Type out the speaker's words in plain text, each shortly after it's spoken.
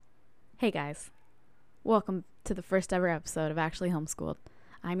Hey guys, welcome to the first ever episode of Actually Homeschooled.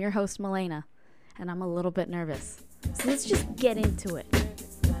 I'm your host, Milena, and I'm a little bit nervous. So let's just get into it.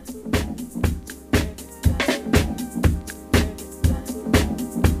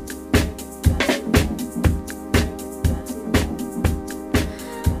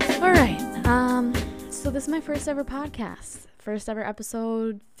 Alright, so this is my first ever podcast. First ever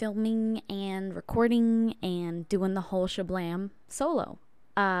episode, filming and recording and doing the whole shablam solo.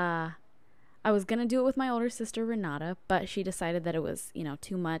 I was going to do it with my older sister, Renata, but she decided that it was,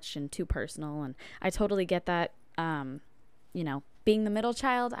 too much and too personal. And I totally get that, being the middle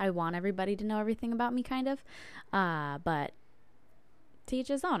child, I want everybody to know everything about me, kind of. But to each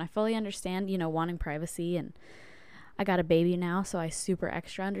his own. I fully understand, wanting privacy. And I got a baby now, so I super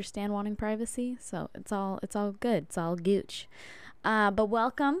extra understand wanting privacy. So it's all good. It's all gooch. But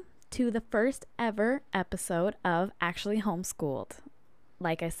welcome to the first ever episode of Actually Homeschooled.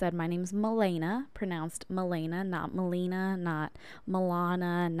 Like I said, my name's Milena, pronounced Milena, not Melina, not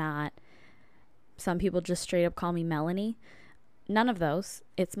Milana, not, some people just straight up call me Melanie. None of those.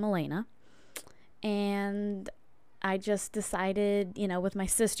 It's Milena. And I just decided, with my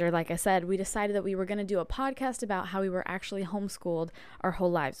sister, like I said, we decided that we were going to do a podcast about how we were actually homeschooled our whole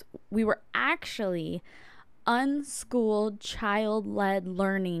lives. We were actually unschooled, child-led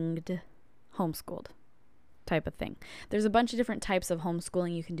learning homeschooled type of thing. There's a bunch of different types of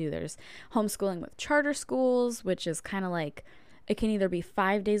homeschooling you can do. There's homeschooling with charter schools, which is kind of like, it can either be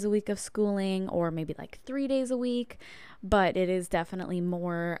 5 days a week of schooling or maybe like 3 days a week, but it is definitely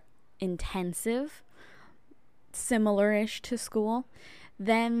more intensive, similar-ish to school.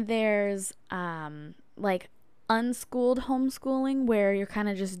 Then there's like unschooled homeschooling, where you're kind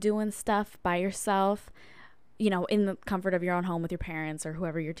of just doing stuff by yourself, in the comfort of your own home with your parents or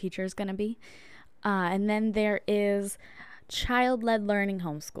whoever your teacher is going to be. And then there is child-led learning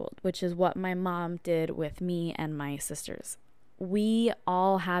homeschooled, which is what my mom did with me and my sisters. We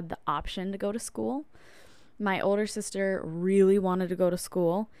all had the option to go to school. My older sister really wanted to go to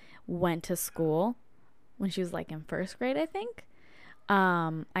school, went to school when she was like in first grade, I think.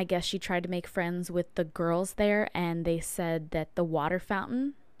 I guess she tried to make friends with the girls there, and they said that the water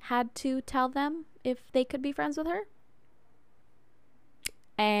fountain had to tell them if they could be friends with her.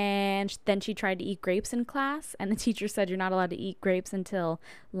 And then she tried to eat grapes in class, and the teacher said you're not allowed to eat grapes until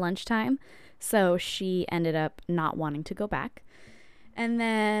lunchtime. So she ended up not wanting to go back. And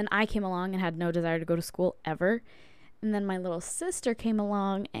then I came along and had no desire to go to school ever. And then my little sister came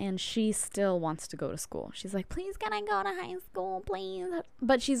along, and she still wants to go to school. She's like, please, can I go to high school, please?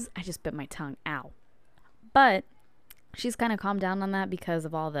 But I just bit my tongue. Ow. But she's kind of calmed down on that because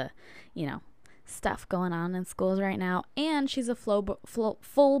of all the, stuff going on in schools right now. And she's a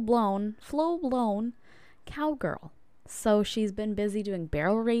full-blown cowgirl. So she's been busy doing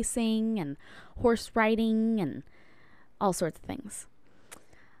barrel racing and horse riding and all sorts of things.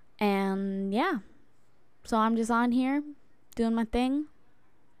 And yeah. So I'm just on here doing my thing.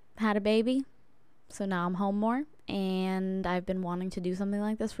 Had a baby. So now I'm home more. And I've been wanting to do something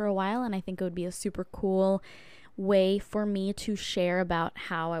like this for a while. And I think it would be a super cool way for me to share about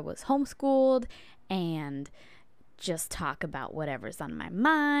how I was homeschooled and just talk about whatever's on my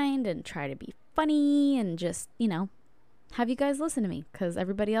mind and try to be funny and just, have you guys listen to me, because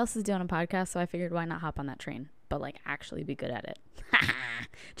everybody else is doing a podcast. So I figured, why not hop on that train, but like actually be good at it.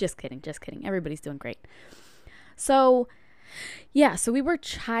 Just kidding. Everybody's doing great. So yeah, so we were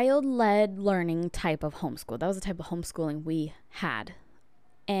child-led learning type of homeschool. That was the type of homeschooling we had.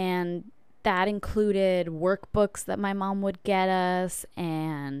 And that included workbooks that my mom would get us,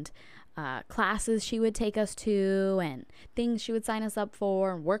 and classes she would take us to, and things she would sign us up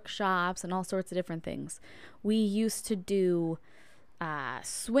for, and workshops, and all sorts of different things. We used to do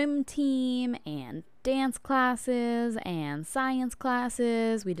swim team, and dance classes, and science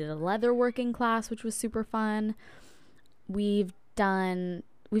classes. We did a leatherworking class, which was super fun. We've done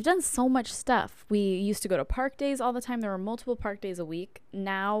so much stuff. We used to go to park days all the time. There were multiple park days a week.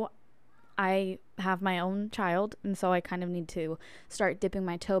 Now I have my own child, and so I kind of need to start dipping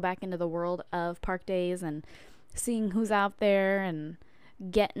my toe back into the world of park days and seeing who's out there and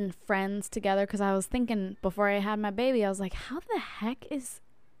getting friends together. Because I was thinking before I had my baby, I was like, how the heck is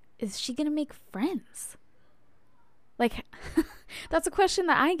she gonna make friends? Like, that's a question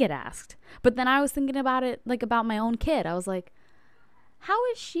that I get asked. But then I was thinking about it like about my own kid. I was like, how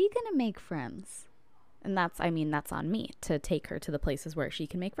is she gonna make friends? And that's on me to take her to the places where she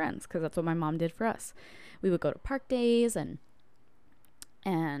can make friends, because that's what my mom did for us. We would go to park days, and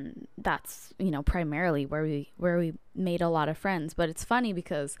that's, primarily where we made a lot of friends. But it's funny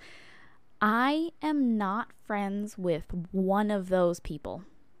because I am not friends with one of those people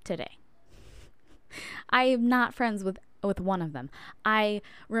today. I am not friends with one of them. I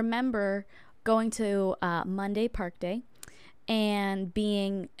remember going to Monday Park Day and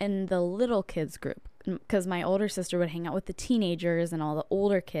being in the little kids group because my older sister would hang out with the teenagers and all the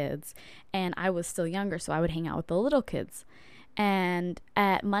older kids, and I was still younger, so I would hang out with the little kids. And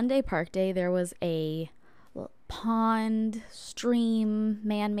at Monday Park Day, there was a pond, stream,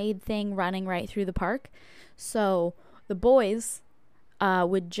 man-made thing running right through the park. So the boys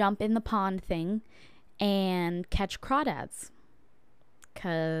would jump in the pond thing and catch crawdads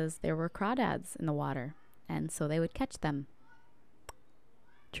because there were crawdads in the water, and so they would catch them.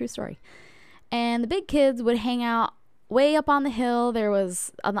 True story. And the big kids would hang out way up on the hill. There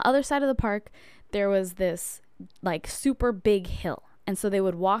was, on the other side of the park, there was this like super big hill. And so they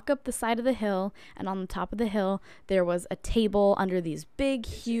would walk up the side of the hill, and on the top of the hill, there was a table under these big,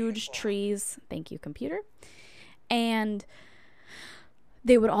 huge trees. Thank you, computer. And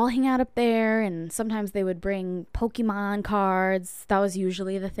they would all hang out up there, and sometimes they would bring Pokemon cards. That was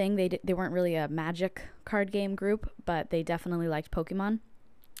usually the thing. They weren't really a Magic card game group, but they definitely liked Pokemon.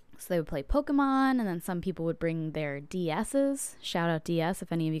 So they would play Pokemon, and then some people would bring their DSs. Shout out DS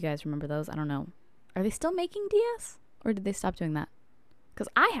if any of you guys remember those. I don't know. Are they still making DS? Or did they stop doing that? Because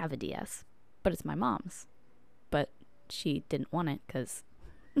I have a DS, but it's my mom's. But she didn't want it because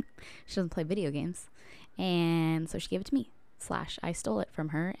she doesn't play video games. And so she gave it to me. / I stole it from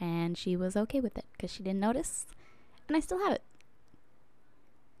her, and she was okay with it because she didn't notice. And I still have it.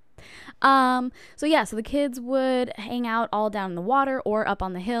 So the kids would hang out all down in the water or up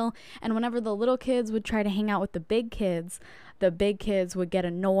on the hill, and whenever the little kids would try to hang out with the big kids would get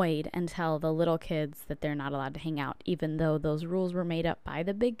annoyed and tell the little kids that they're not allowed to hang out, even though those rules were made up by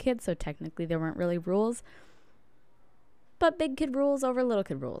the big kids, so technically there weren't really rules, but big kid rules over little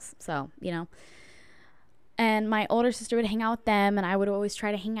kid rules, so, you know. And my older sister would hang out with them, and I would always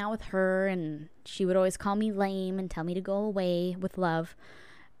try to hang out with her, and she would always call me lame and tell me to go away with love.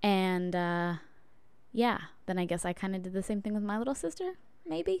 And, then I guess I kind of did the same thing with my little sister,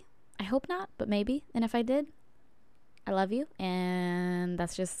 maybe. I hope not, but maybe. And if I did, I love you, and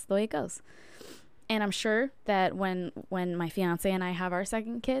that's just the way it goes. And I'm sure that when my fiance and I have our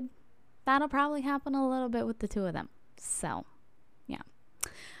second kid, that'll probably happen a little bit with the two of them. So, yeah.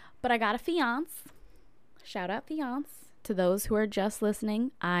 But I got a fiance. Shout out fiance. To those who are just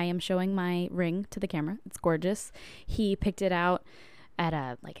listening, I am showing my ring to the camera. It's gorgeous. He picked it out at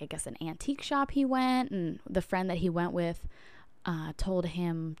an antique shop he went, and the friend that he went with told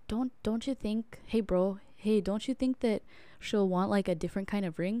him, don't you think, don't you think that she'll want like a different kind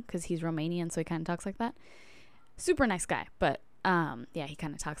of ring? Because he's Romanian, so he kind of talks like that. Super nice guy, but he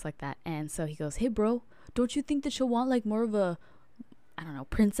kind of talks like that. And so he goes, hey bro, don't you think that she'll want like more of a, I don't know,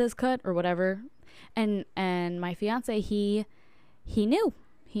 princess cut or whatever? And my fiance, he knew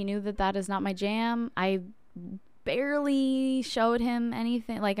that is not my jam. I barely showed him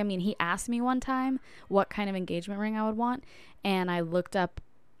anything. He asked me one time what kind of engagement ring I would want, and I looked up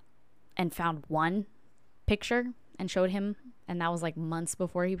and found one picture and showed him, and that was like months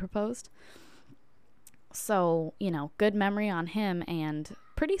before he proposed. So, good memory on him, and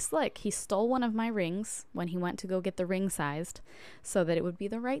pretty slick. He stole one of my rings when he went to go get the ring sized so that it would be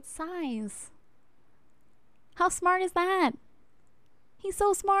the right size. How smart is that? He's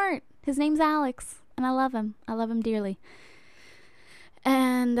so smart. His name's Alex, and I love him. I love him dearly.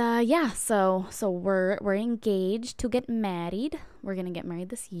 And so we're engaged to get married. We're gonna get married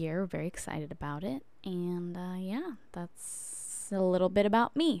this year. We're very excited about it. And that's a little bit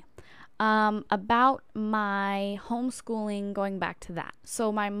about me. About my homeschooling, going back to that.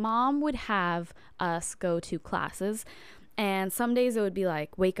 So my mom would have us go to classes, and some days it would be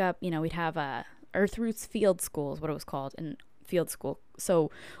like, wake up, we'd have Earth Roots Field School is what it was called, in field school. So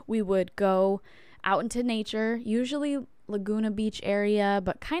we would go out into nature, usually Laguna Beach area,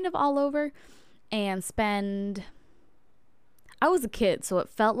 but kind of all over, and I was a kid, so it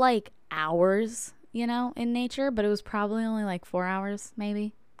felt like hours, in nature, but it was probably only like 4 hours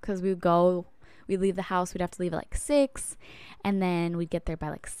maybe, because we'd leave the house, we'd have to leave at like 6, and then we'd get there by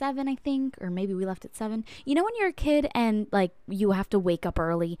like 7, I think, or maybe we left at 7. When you're a kid and like you have to wake up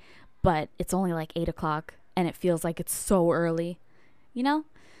early, but it's only like 8 o'clock and it feels like it's so early,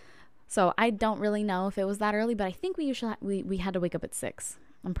 So I don't really know if it was that early, but I think we had to wake up at 6.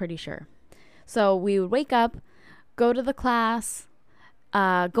 I'm pretty sure. So we would wake up, go to the class.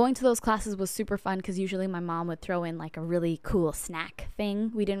 Going to those classes was super fun because usually my mom would throw in like a really cool snack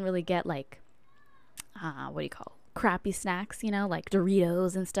thing. We didn't really get like, crappy snacks, like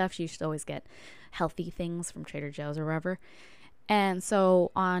Doritos and stuff. She used to always get healthy things from Trader Joe's or wherever. And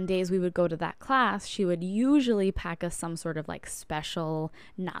so on days we would go to that class, she would usually pack us some sort of like special,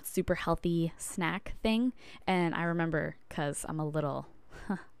 not super healthy snack thing. And I remember, because I'm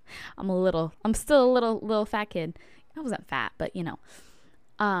still a little fat kid. I wasn't fat, but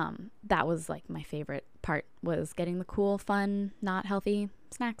that was like my favorite part, was getting the cool, fun, not healthy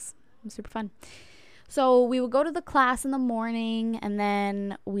snacks. It was super fun. So we would go to the class in the morning, and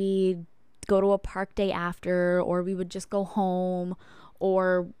then we'd go to a park day after, or we would just go home,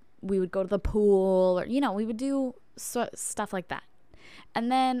 or we would go to the pool, or we would do stuff like that.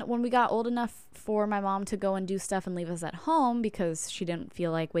 And then when we got old enough for my mom to go and do stuff and leave us at home because she didn't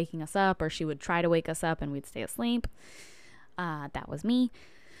feel like waking us up, or she would try to wake us up and we'd stay asleep, that was me,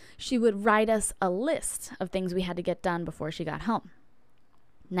 she would write us a list of things we had to get done before she got home.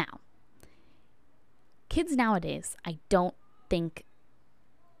 Now, kids nowadays, I don't think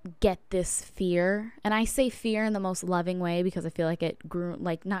get this fear, and I say fear in the most loving way because I feel like it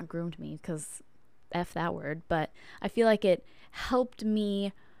not groomed me, because F that word, but I feel like it helped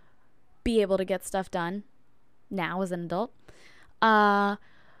me be able to get stuff done now as an adult.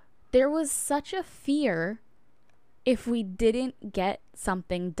 There was such a fear if we didn't get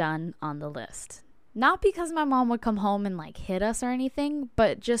something done on the list. Not because my mom would come home and like hit us or anything,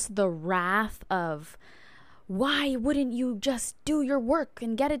 but just the wrath of, why wouldn't you just do your work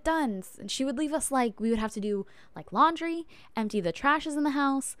and get it done? And she would leave us we would have to do like laundry, empty the trashes in the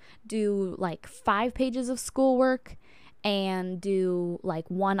house, do like 5 pages of schoolwork, and do like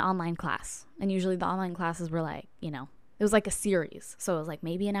 1 online class. And usually the online classes were like, it was like a series. So it was like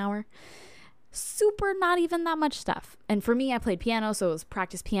maybe an hour. Super not even that much stuff. And for me, I played piano, so it was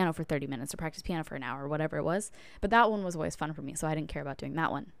practice piano for 30 minutes or practice piano for an hour or whatever it was. But that one was always fun for me, so I didn't care about doing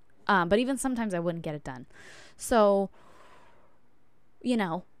that one. But even sometimes I wouldn't get it done. So,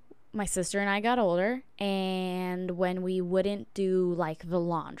 my sister and I got older, and when we wouldn't do like the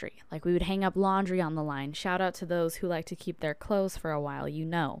laundry, like we would hang up laundry on the line. Shout out to those who like to keep their clothes for a while.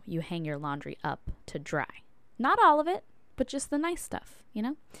 You hang your laundry up to dry. Not all of it, but just the nice stuff,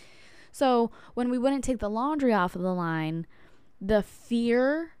 So when we wouldn't take the laundry off of the line, the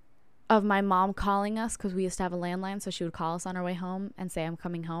fear of my mom calling us, because we used to have a landline, so she would call us on our way home and say, I'm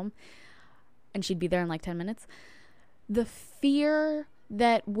coming home, and she'd be there in like 10 minutes. The fear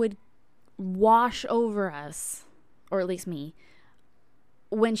that would wash over us, or at least me,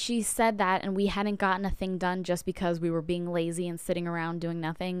 when she said that and we hadn't gotten a thing done just because we were being lazy and sitting around doing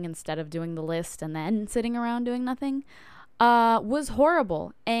nothing instead of doing the list and then sitting around doing nothing, was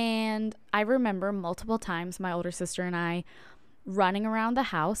horrible. And I remember multiple times my older sister and I running around the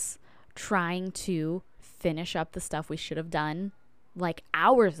house trying to finish up the stuff we should have done like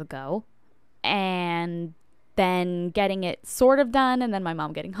hours ago, and then getting it sort of done, and then my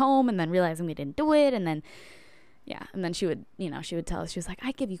mom getting home and then realizing we didn't do it, and then she would tell us, she was like,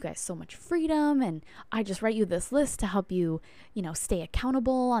 I give you guys so much freedom, and I just write you this list to help you, stay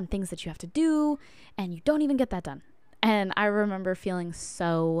accountable on things that you have to do, and you don't even get that done. And I remember feeling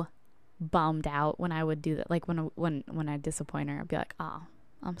so bummed out when I would do that. Like when I disappoint her, I'd be like, oh,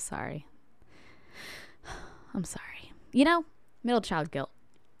 I'm sorry. I'm sorry. Middle child guilt.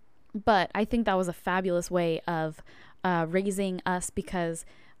 But I think that was a fabulous way of raising us, because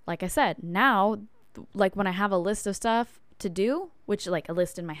like I said, now, like when I have a list of stuff to do, which like a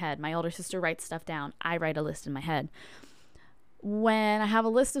list in my head, my older sister writes stuff down, I write a list in my head. When I have a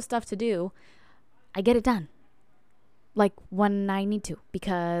list of stuff to do, I get it done. Like when I need to,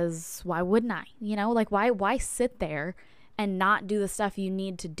 because why wouldn't I? Like why sit there and not do the stuff you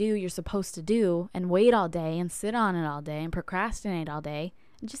need to do, you're supposed to do, and wait all day and sit on it all day and procrastinate all day,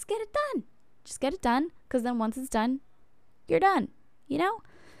 and just get it done. Just get it done, because then once it's done, you're done,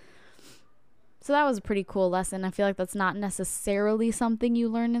 So that was a pretty cool lesson. I feel like that's not necessarily something you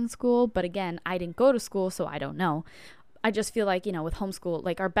learn in school, but again, I didn't go to school, so I don't know. I just feel like, with homeschool,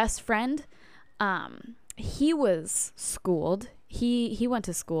 like our best friend, he was schooled. He went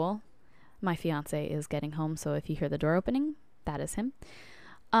to school. My fiance is getting home, so if you hear the door opening, that is him.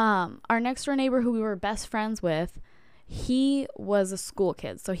 Our next door neighbor, who we were best friends with, he was a school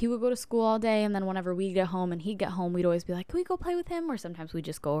kid. So he would go to school all day, and then whenever we get home and he'd get home, we'd always be like, can we go play with him? Or sometimes we'd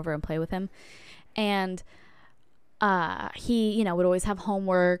just go over and play with him. And he, would always have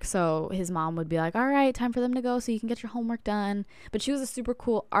homework. So his mom would be like, all right, time for them to go so you can get your homework done. But she was a super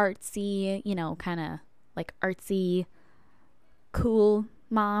cool, artsy, kind of like artsy, cool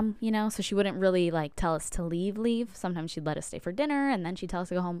mom, so she wouldn't really like tell us to leave. Sometimes she'd let us stay for dinner, and then she'd tell us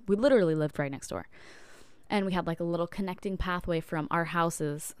to go home. We literally lived right next door, and we had like a little connecting pathway from our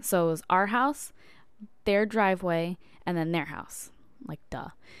houses. So it was our house, their driveway, and then their house, like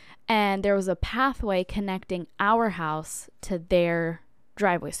duh. And there was a pathway connecting our house to their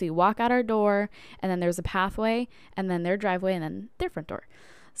driveway. So you walk out our door, and then there's a pathway, and then their driveway, and then their front door.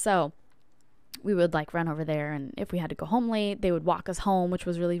 So we would like run over there, and if we had to go home late, they would walk us home, which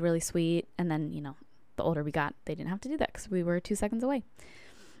was really, really sweet. And then, the older we got, they didn't have to do that because we were 2 seconds away.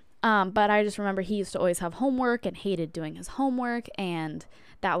 But I just remember he used to always have homework and hated doing his homework. And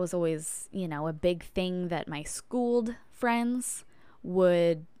that was always, a big thing that my schooled friends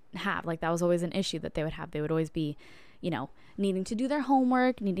would have. Like, that was always an issue that they would have. They would always be, needing to do their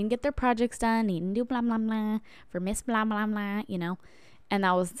homework, needing to get their projects done, needing to do blah, blah, blah for Miss blah, blah, blah, And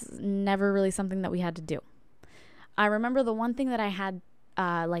that was never really something that we had to do. I remember the one thing that I had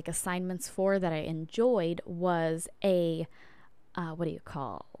like assignments for that I enjoyed was a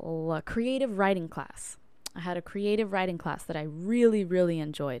creative writing class. I had a creative writing class that I really, really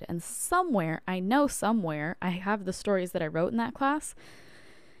enjoyed. And somewhere I have the stories that I wrote in that class.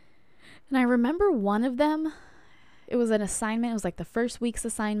 And I remember one of them, it was an assignment. It was like the first week's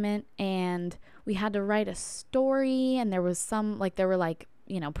assignment, and we had to write a story, and there was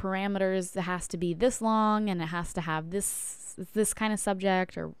parameters. It has to be this long, and it has to have this kind of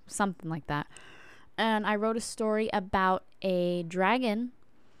subject or something like that. And I wrote a story about a dragon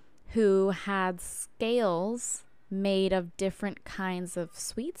who had scales made of different kinds of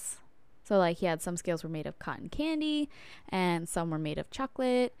sweets. So like he had some scales were made of cotton candy, and some were made of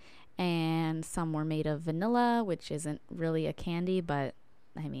chocolate, and some were made of vanilla, which isn't really a candy, but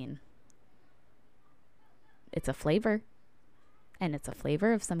I mean, it's a flavor, and it's a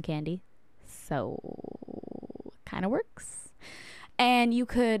flavor of some candy, so it kind of works. And you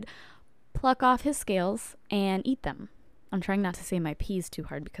could pluck off his scales and eat them. I'm trying not to say my P's too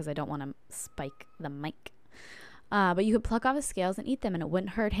hard because I don't want to spike the mic. But you could pluck off his scales and eat them, and it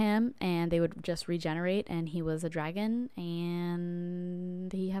wouldn't hurt him, and they would just regenerate, and he was a dragon,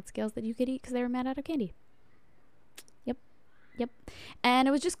 and he had scales that you could eat because they were made out of candy. Yep. And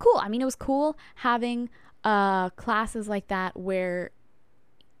it was just cool. I mean, it was cool having classes like that where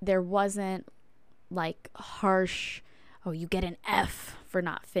there wasn't like harsh, oh, you get an F for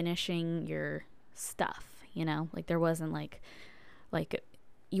not finishing your stuff, like there wasn't like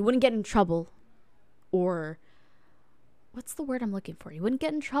you wouldn't get in trouble, or what's the word I'm looking for? You wouldn't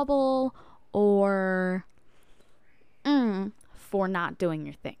get in trouble or for not doing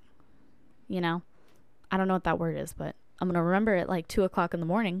your thing. I don't know what that word is, but I'm going to remember it like 2 o'clock in the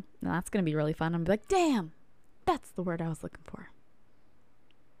morning. And that's going to be really fun. I'm going to be like, damn, that's the word I was looking for.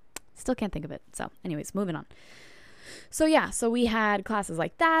 Still can't think of it. So anyways, moving on. So we had classes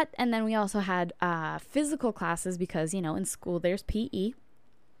like that. And then we also had physical classes because, in school there's PE,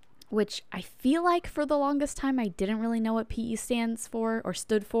 which I feel like for the longest time I didn't really know what PE stands for or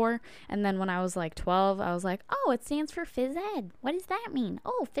stood for. And then when I was like 12, I was like, oh, it stands for phys ed. What does that mean?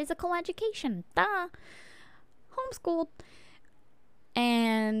 Oh, physical education. Duh. Homeschooled.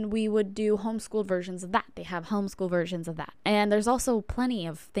 And we would do homeschooled versions of that. They have homeschool versions of that. And there's also plenty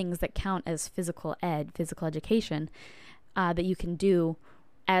of things that count as physical education, that you can do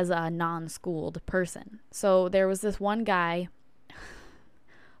as a non-schooled person. So there was this one guy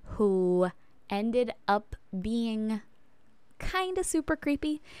who ended up being kind of super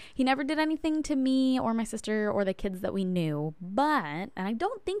creepy. He never did anything to me or my sister or the kids that we knew, and I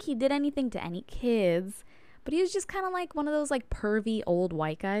don't think he did anything to any kids, but he was just kind of like one of those like pervy old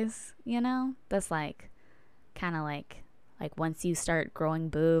white guys, that's like kind of like once you start growing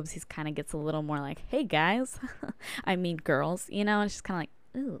boobs, he kind of gets a little more like, hey guys, I mean girls, it's just kind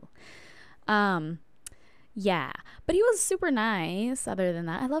of like, ooh. Yeah, but he was super nice. Other than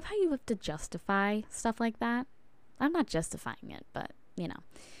that, I love how you have to justify stuff like that. I'm not justifying it, but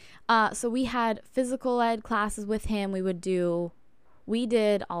so we had physical ed classes with him. We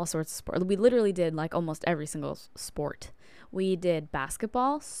did all sorts of sport. We literally did like almost every single sport. We did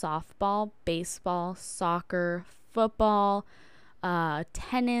basketball, softball, baseball, soccer, football,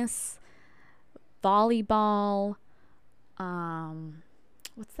 tennis, volleyball,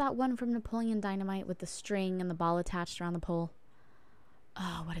 what's that one from Napoleon Dynamite with the string and the ball attached around the pole?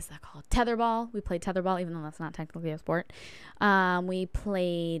 Oh, what is that called? Tetherball. We played tetherball, even though that's not technically a sport. We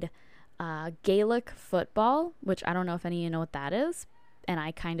played Gaelic football, which I don't know if any of you know what that is. And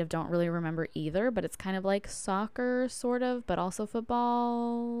I kind of don't really remember either, but it's kind of like soccer, sort of, but also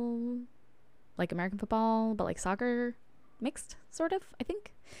football, like American football, but like soccer mixed, sort of, I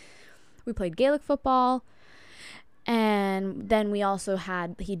think. We played Gaelic football. And then we also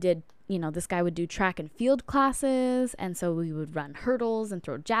this guy would do track and field classes. And so we would run hurdles and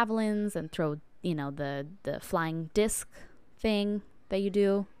throw javelins and throw, the flying disc thing that you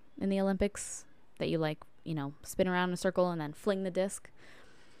do in the Olympics that you spin around in a circle and then fling the disc.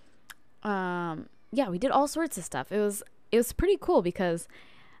 Yeah, we did all sorts of stuff. It was pretty cool because,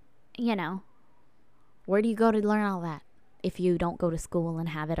 you know, where do you go to learn all that if you don't go to school and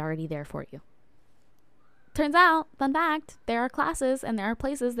have it already there for you? Turns out, fun fact, there are classes and there are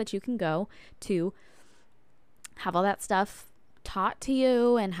places that you can go to have all that stuff taught to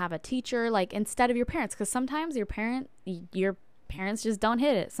you and have a teacher, like, instead of your parents, because sometimes your parents just don't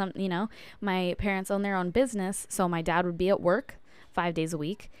hit it. My parents own their own business, so my dad would be at work 5 days a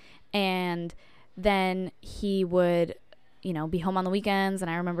week, and then he would, be home on the weekends. And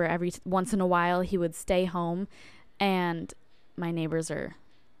I remember every once in a while he would stay home, and my neighbors are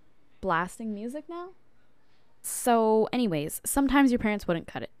blasting music now. So anyways, sometimes your parents wouldn't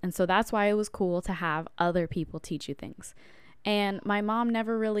cut it. And so that's why it was cool to have other people teach you things. And my mom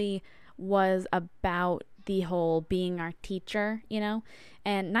never really was about the whole being our teacher,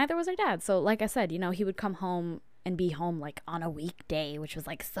 and neither was our dad. So like I said, he would come home and be home like on a weekday, which was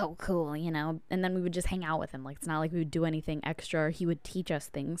like so cool, and then we would just hang out with him. Like, it's not like we would do anything extra, or he would teach us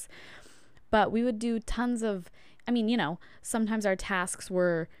things. But we would do tons of, sometimes our tasks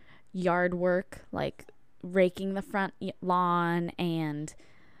were yard work, like raking the front lawn, and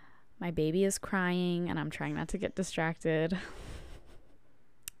my baby is crying and I'm trying not to get distracted.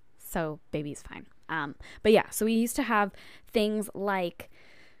 So baby's fine. But yeah, so we used to have things like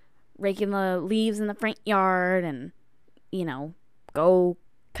raking the leaves in the front yard and, go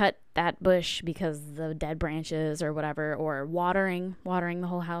cut that bush because the dead branches or whatever, or watering the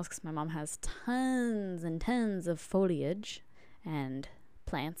whole house, because my mom has tons and tons of foliage and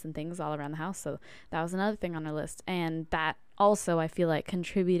plants and things all around the house. So that was another thing on our list. And that also, I feel like,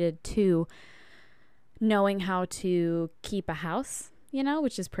 contributed to knowing how to keep a house,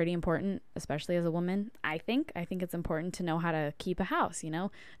 which is pretty important, especially as a woman. I think it's important to know how to keep a house,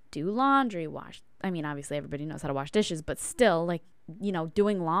 do laundry, wash. Obviously everybody knows how to wash dishes, but still, like,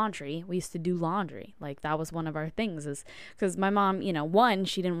 doing laundry, we used to do laundry. Like, that was one of our things, is because my mom, one,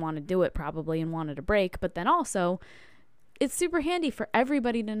 she didn't want to do it probably and wanted a break, but then also it's super handy for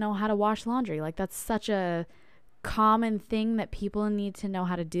everybody to know how to wash laundry. Like, that's such a common thing that people need to know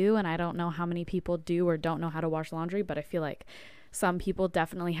how to do. And I don't know how many people do or don't know how to wash laundry, but I feel like some people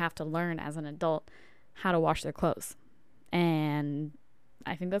definitely have to learn as an adult how to wash their clothes. And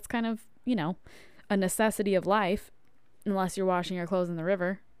I think that's kind of, a necessity of life, unless you're washing your clothes in the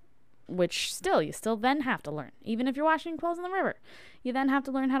river, which you still then have to learn. Even if you're washing clothes in the river, you then have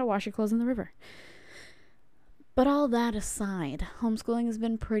to learn how to wash your clothes in the river. But all that aside, homeschooling has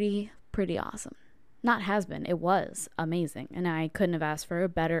been pretty awesome. Not has been, it was amazing. And I couldn't have asked for a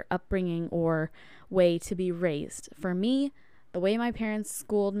better upbringing or way to be raised. For me, the way my parents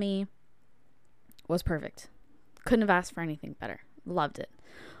schooled me was perfect. Couldn't have asked for anything better. Loved it.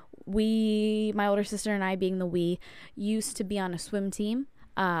 My older sister and I, being the we, used to be on a swim team.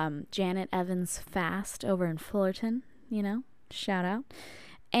 Janet Evans Fast over in Fullerton, shout out.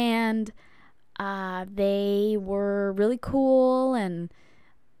 And they were really cool, and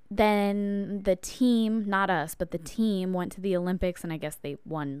then the team, not us, but the team went to the Olympics, and I guess they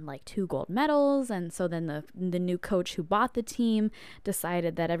won like 2 gold medals. And so then the new coach who bought the team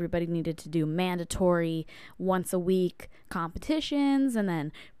decided that everybody needed to do mandatory once a week competitions, and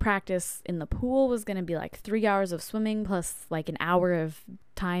then practice in the pool was going to be like 3 hours of swimming plus like an hour of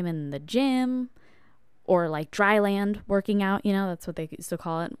time in the gym, or like dry land working out, that's what they used to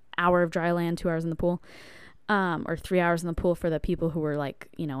call it, hour of dry land, 2 hours in the pool. Or 3 hours in the pool for the people who were like,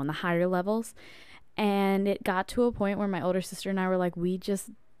 in the higher levels. And it got to a point where my older sister and I were like, we just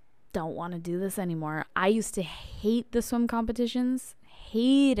don't want to do this anymore. I used to hate the swim competitions,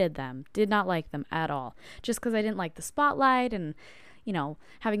 hated them, did not like them at all, just because I didn't like the spotlight and,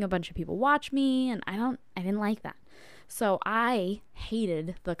 having a bunch of people watch me, and I didn't like that. So I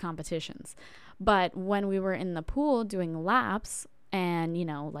hated the competitions. But when we were in the pool doing laps, and,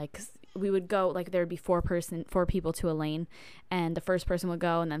 we would go, like, there would be 4 people to a lane, and the first person would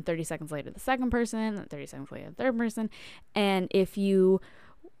go, and then 30 seconds later the second person, and 30 seconds later the third person. And if you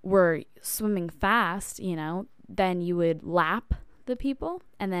were swimming fast, then you would lap the people,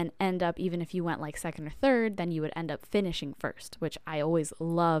 and then end up, even if you went like second or third, then you would end up finishing first, which I always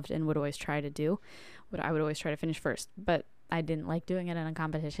loved and would always try to do. I would always try to finish first, but I didn't like doing it in a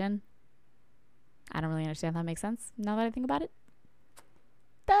competition. I don't really understand if that makes sense now that I think about it.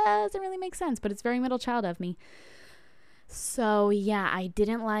 Doesn't really make sense, but it's very middle child of me. So yeah, I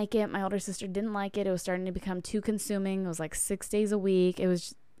didn't like it. My older sister didn't like it. It was starting to become too consuming. It was like 6 days a week. It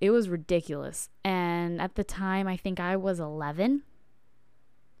was ridiculous. And at the time, I think I was 11.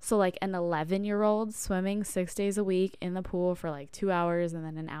 So like an 11-year-old swimming 6 days a week in the pool for like 2 hours and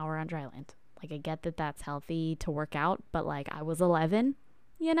then an hour on dry land. Like, I get that that's healthy to work out, but like, I was 11.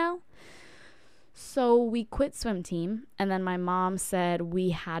 you know? So we quit swim team, and then my mom said we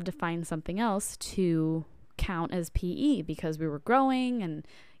had to find something else to count as PE because we were growing and,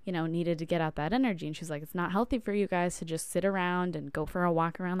 you know, needed to get out that energy. And she's like, it's not healthy for you guys to just sit around and go for a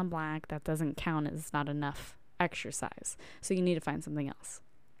walk around the block. That doesn't count as not enough exercise. So you need to find something else.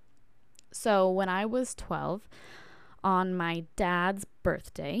 So when I was 12, on my dad's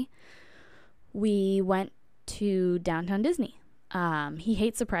birthday, we went to downtown Disney. He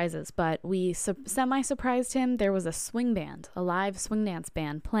hates surprises, but we semi-surprised him. There was a swing band, a live swing dance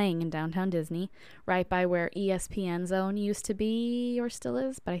band playing in downtown Disney, right by where ESPN Zone used to be, or still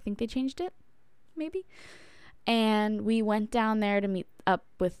is, but I think they changed it, maybe. And we went down there to meet up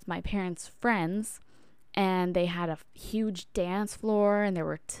with my parents' friends, and they had a huge dance floor, and there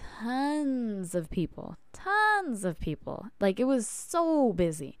were tons of people. Like, it was so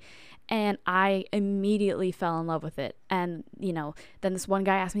busy. And I immediately fell in love with it. And, you know, then this one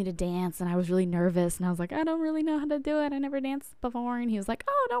guy asked me to dance, and I was really nervous. And I was like, I don't really know how to do it. I never danced before. And he was like,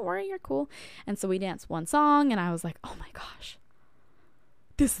 oh, don't worry, you're cool. And so we danced one song, and I was like, oh my gosh,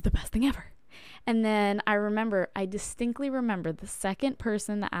 this is the best thing ever. And then I distinctly remember the second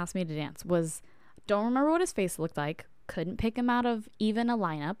person that asked me to dance don't remember what his face looked like, couldn't pick him out of even a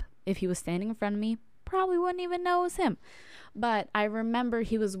lineup. If he was standing in front of me, probably wouldn't even know it was him. But I remember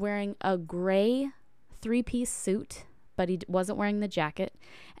he was wearing a gray 3-piece suit, but he wasn't wearing the jacket,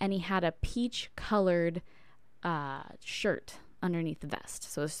 and he had a peach colored shirt underneath the vest.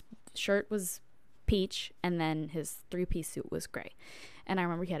 So his shirt was peach, and then his 3-piece suit was gray. And I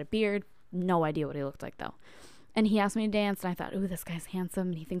remember he had a beard. No idea what he looked like, though. And he asked me to dance, and I thought, ooh, this guy's handsome,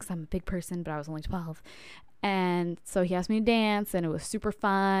 and he thinks I'm a big person, but I was only 12. And so he asked me to dance, and it was super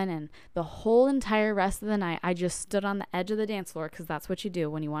fun. And the whole entire rest of the night, I just stood on the edge of the dance floor, because that's what you do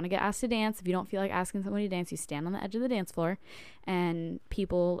when you want to get asked to dance. If you don't feel like asking somebody to dance, you stand on the edge of the dance floor, and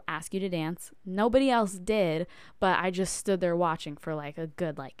people ask you to dance. Nobody else did, but I just stood there watching for like a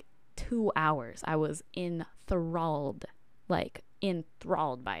good 2 hours. I was enthralled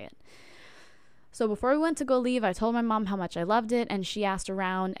by it. So before we went to go leave, I told my mom how much I loved it, and she asked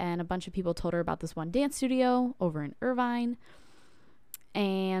around, and a bunch of people told her about this one dance studio over in Irvine.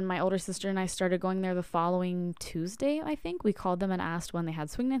 And my older sister and I started going there the following Tuesday, I think. We called them and asked when they had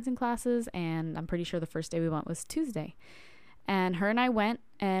swing dancing classes, and I'm pretty sure the first day we went was Tuesday. And her and I went,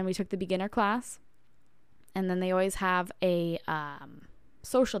 and we took the beginner class, and then they always have a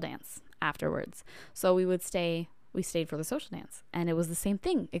social dance afterwards. So we stayed for the social dance, and it was the same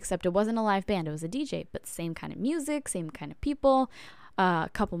thing, except it wasn't a live band. It was a DJ, but same kind of music, same kind of people. A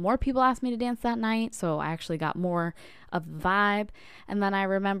couple more people asked me to dance that night, so I actually got more of the vibe. And then I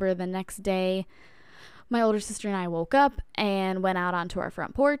remember the next day, my older sister and I woke up and went out onto our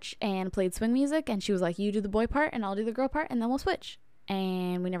front porch and played swing music, and she was like, you do the boy part and I'll do the girl part, and then we'll switch.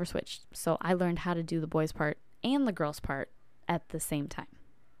 And we never switched. So I learned how to do the boys part and the girls part at the same time,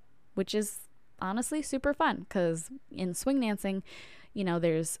 which is honestly super fun, because in swing dancing, you know,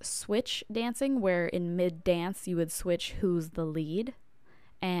 there's switch dancing where in mid dance you would switch who's the lead,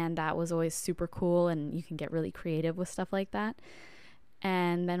 and that was always super cool, and you can get really creative with stuff like that.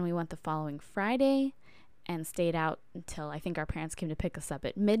 And then we went the following Friday and stayed out until I think our parents came to pick us up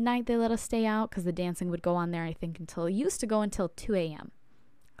at midnight. They let us stay out because the dancing would go on there, I think, it used to go until 2 a.m.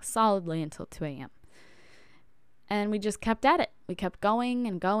 solidly until 2 a.m. And we just kept at it. We kept going,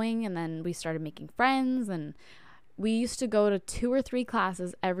 and then we started making friends. And we used to go to 2 or 3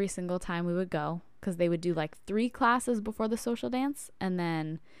 classes every single time we would go, because they would do 3 classes before the social dance, and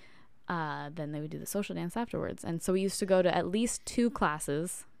then they would do the social dance afterwards. And so we used to go to at least 2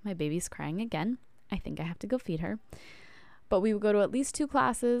 classes. My baby's crying again. I think I have to go feed her. But we would go to at least 2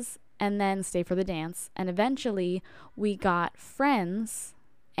 classes and then stay for the dance. And eventually we got friends.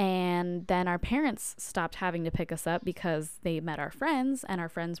 And then our parents stopped having to pick us up because they met our friends, and our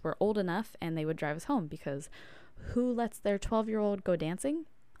friends were old enough and they would drive us home, because who lets their 12-year-old go dancing?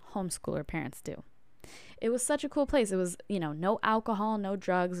 Homeschooler parents do. It was such a cool place. It was, no alcohol, no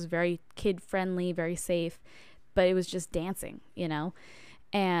drugs. It was very kid-friendly, very safe, but it was just dancing,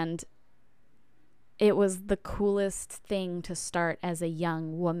 and it was the coolest thing to start as a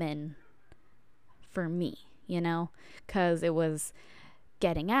young woman for me, because it was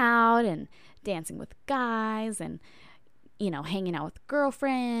getting out and dancing with guys and, hanging out with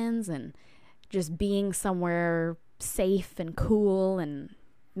girlfriends and just being somewhere safe and cool and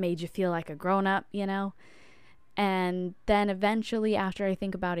made you feel like a grown-up, And then eventually, after I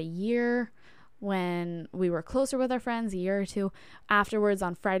think about a year, when we were closer with our friends, a year or 2, afterwards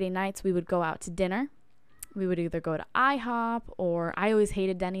on Friday nights, we would go out to dinner. We would either go to IHOP, or I always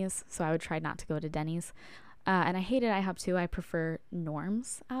hated Denny's, so I would try not to go to Denny's. And I hated IHOP too. I prefer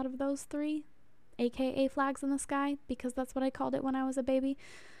Norms out of those three, aka Flags in the Sky, because that's what I called it when I was a baby.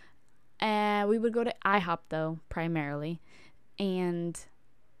 We would go to IHOP though, primarily. And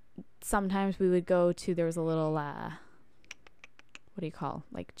sometimes we would go to, there was a little,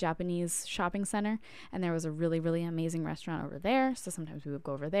 like Japanese shopping center. And there was a really, really amazing restaurant over there. So sometimes we would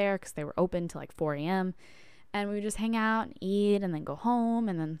go over there because they were open till like 4 a.m. And we would just hang out and eat and then go home.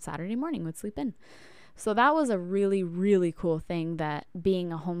 And then Saturday morning we'd sleep in. So that was a really, really cool thing that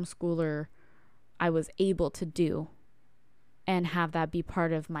being a homeschooler, I was able to do and have that be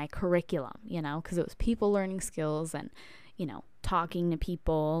part of my curriculum, because it was people learning skills and, talking to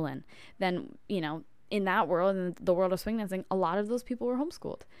people. And then, in that world, in the world of swing dancing, a lot of those people were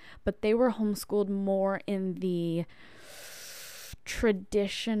homeschooled, but they were homeschooled more in the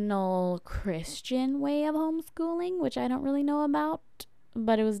traditional Christian way of homeschooling, which I don't really know about,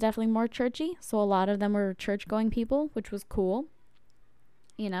 but it was definitely more churchy. So a lot of them were church-going people, which was cool.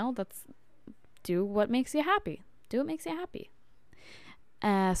 That's do what makes you happy. Do what makes you happy.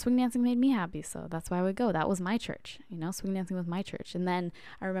 Swing dancing made me happy, so that's why I would go. That was my church. Swing dancing was my church. And then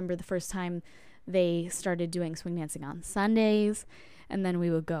I remember the first time they started doing swing dancing on Sundays, and then we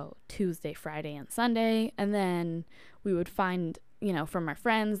would go Tuesday, Friday, and Sunday. And then we would find, from our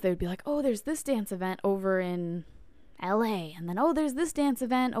friends, they would be like, oh, there's this dance event over in LA, and then, oh, there's this dance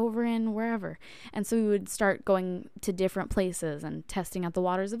event over in wherever. And so we would start going to different places and testing out the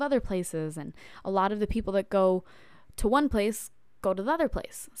waters of other places. And a lot of the people that go to one place go to the other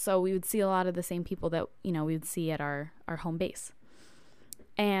place. So we would see a lot of the same people that, we would see at our home base.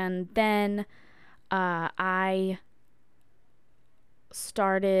 And then I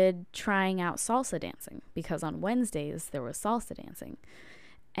started trying out salsa dancing because on Wednesdays there was salsa dancing.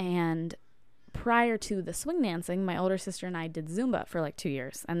 And prior to the swing dancing, my older sister and I did Zumba for like 2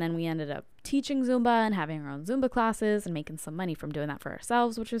 years. And then we ended up teaching Zumba and having our own Zumba classes and making some money from doing that for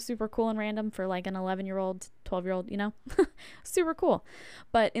ourselves, which was super cool and random for like an 11-year-old, 12-year-old, super cool.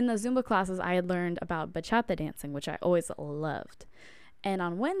 But in the Zumba classes, I had learned about bachata dancing, which I always loved. And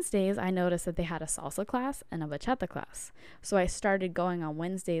on Wednesdays, I noticed that they had a salsa class and a bachata class. So I started going on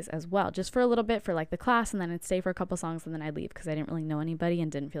Wednesdays as well, just for a little bit for like the class, and then I'd stay for a couple songs and then I'd leave because I didn't really know anybody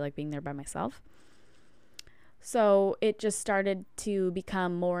and didn't feel like being there by myself. So it just started to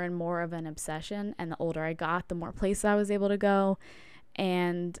become more and more of an obsession. And the older I got, the more places I was able to go.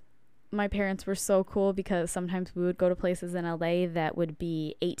 And my parents were so cool because sometimes we would go to places in LA that would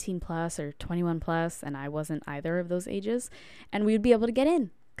be 18 plus or 21 plus, and I wasn't either of those ages, and we would be able to get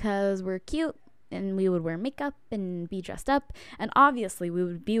in because we're cute and we would wear makeup and be dressed up. And obviously we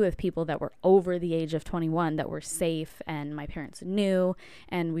would be with people that were over the age of 21 that were safe and my parents knew,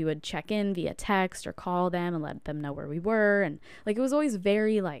 and we would check in via text or call them and let them know where we were. And like, it was always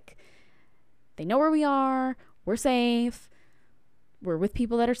very like, they know where we are, we're safe, we're with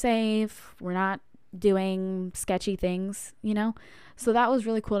people that are safe, we're not doing sketchy things, So that was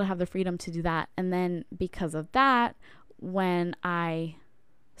really cool to have the freedom to do that. And then because of that, when I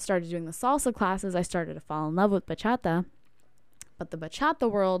started doing the salsa classes, I started to fall in love with bachata. But the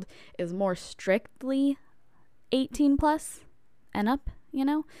bachata world is more strictly 18 plus and up,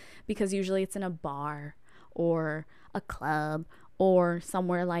 because usually it's in a bar or a club or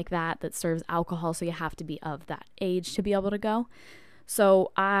somewhere like that serves alcohol, so you have to be of that age to be able to go.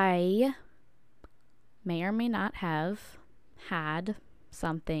 So I may or may not have had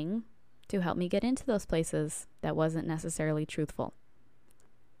something to help me get into those places that wasn't necessarily truthful.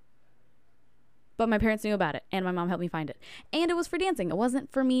 But my parents knew about it, and my mom helped me find it. And it was for dancing. It wasn't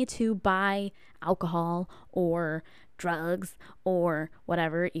for me to buy alcohol or drugs or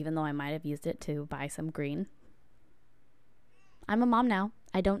whatever, even though I might have used it to buy some green. I'm a mom now.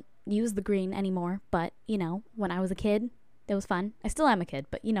 I don't use the green anymore, but, when I was a kid, it was fun. I still am a kid,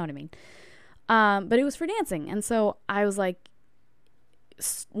 but you know what I mean. But it was for dancing. And so I was like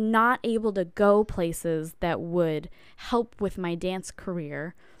not able to go places that would help with my dance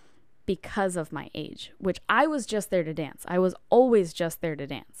career because of my age, which I was just there to dance. I was always just there to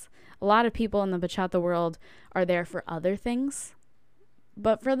dance. A lot of people in the bachata world are there for other things,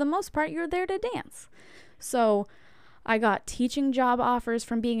 but for the most part, you're there to dance. So I got teaching job offers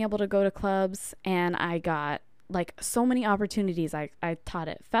from being able to go to clubs, and I got like so many opportunities. I taught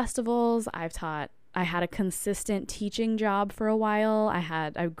at festivals. I had a consistent teaching job for a while.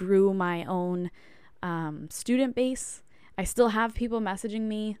 I grew my own student base. I still have people messaging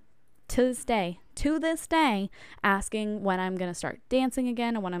me to this day, asking when I'm going to start dancing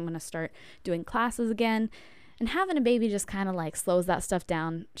again and when I'm going to start doing classes again. And having a baby just kind of like slows that stuff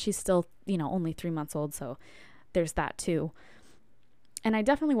down. She's still, only 3 months old, so there's that too. And I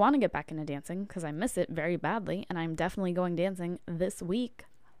definitely want to get back into dancing because I miss it very badly. And I'm definitely going dancing this week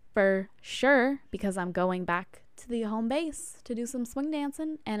for sure because I'm going back to the home base to do some swing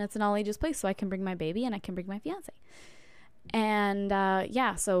dancing. And it's an all ages place, so I can bring my baby and I can bring my fiance. And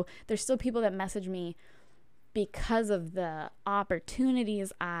so there's still people that message me because of the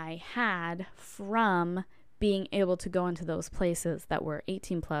opportunities I had from being able to go into those places that were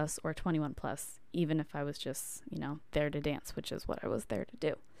 18 plus or 21 plus, even if I was just, there to dance, which is what I was there to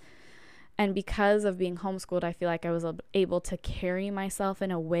do. And because of being homeschooled, I feel like I was able to carry myself in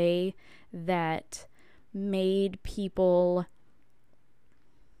a way that made people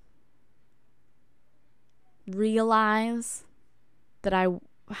realize that I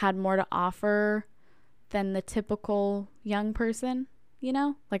had more to offer than the typical young person,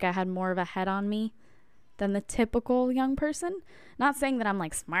 like I had more of a head on me than the typical young person. Not saying that I'm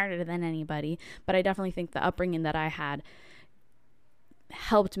like smarter than anybody, but I definitely think the upbringing that I had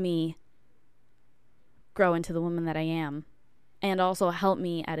helped me grow into the woman that I am, and also helped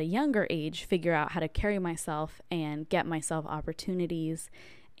me at a younger age figure out how to carry myself and get myself opportunities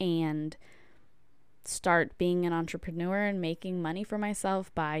and start being an entrepreneur and making money for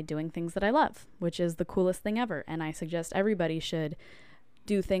myself by doing things that I love, which is the coolest thing ever. And I suggest everybody should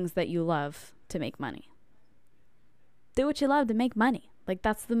do things that you love to make money. Do what you love to make money. Like,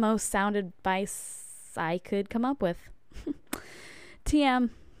 that's the most sound advice I could come up with. TM,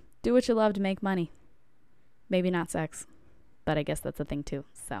 do what you love to make money. Maybe not sex, but I guess that's a thing too.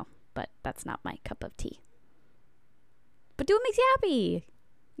 So, but that's not my cup of tea. But do what makes you happy,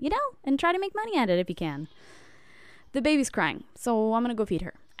 and try to make money at it if you can. The baby's crying, so I'm going to go feed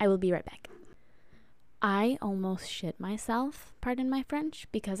her. I will be right back. I almost shit myself, pardon my French,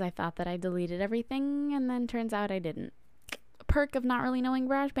 because I thought that I deleted everything, and then turns out I didn't. A perk of not really knowing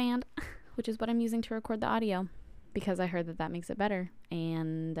GarageBand, which is what I'm using to record the audio, because I heard that makes it better,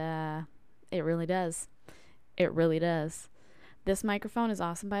 and it really does. It really does. This microphone is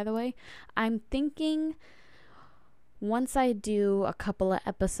awesome, by the way. I'm thinking once I do a couple of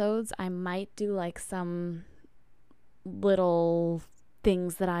episodes, I might do like some little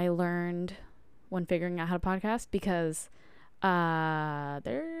things that I learned when figuring out how to podcast, because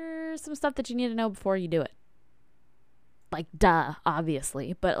there's some stuff that you need to know before you do it. Like, duh,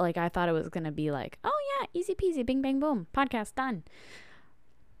 obviously. But like, I thought it was going to be like, oh yeah, easy peasy, bing bang boom, podcast done.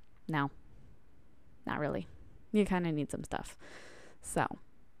 No, not really. You kind of need some stuff. So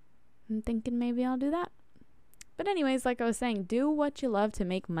I'm thinking maybe I'll do that. But anyways, like I was saying, do what you love to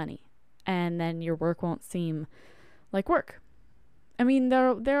make money, and then your work won't seem like work. I mean,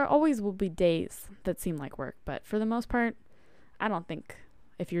 there always will be days that seem like work, but for the most part, I don't think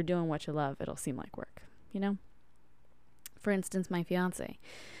if you're doing what you love, it'll seem like work, For instance, my fiance,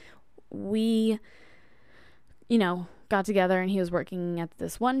 we, got together, and he was working at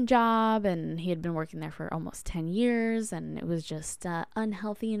this one job, and he had been working there for almost 10 years, and it was just an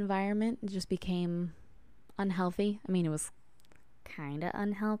unhealthy environment. It just became unhealthy. I mean, it was kind of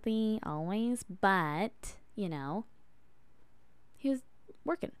unhealthy always, but, he was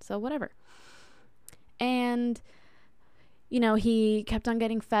working, so whatever. And, he kept on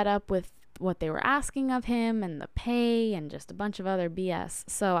getting fed up with what they were asking of him and the pay and just a bunch of other BS.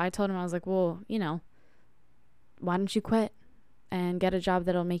 So I told him, I was like, well, why don't you quit and get a job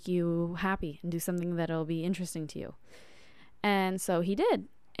that'll make you happy and do something that'll be interesting to you? And so he did.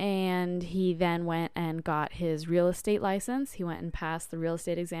 And he then went and got his real estate license. He went and passed the real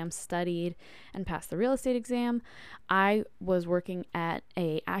estate exam, studied and passed the real estate exam. I was working at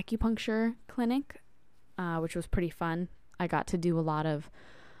a acupuncture clinic, which was pretty fun. I got to do a lot of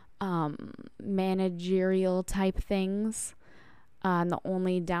managerial type things. And the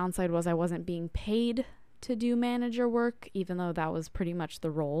only downside was I wasn't being paid to do manager work, even though that was pretty much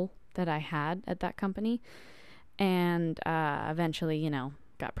the role that I had at that company. And eventually,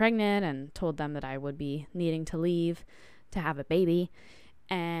 got pregnant and told them that I would be needing to leave to have a baby.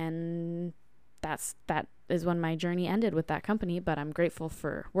 And that is when my journey ended with that company. But I'm grateful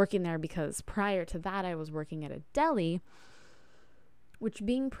for working there, because prior to that, I was working at a deli, which,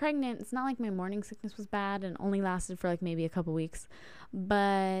 being pregnant, it's not like my morning sickness was bad and only lasted for like maybe a couple weeks.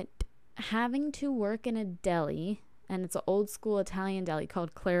 But having to work in a deli, and it's an old school Italian deli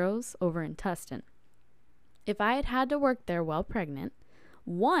called Claro's over in Tustin. If I had had to work there while pregnant,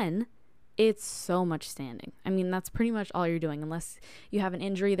 one, it's so much standing. I mean, that's pretty much all you're doing, unless you have an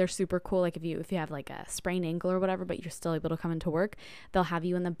injury. They're super cool. Like if you have like a sprained ankle or whatever, but you're still able to come into work, they'll have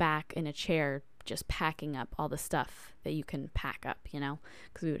you in the back in a chair just packing up all the stuff that you can pack up,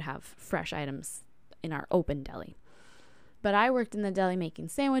 because we would have fresh items in our open deli. But I worked in the deli making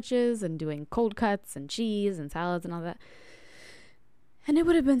sandwiches and doing cold cuts and cheese and salads and all that. And it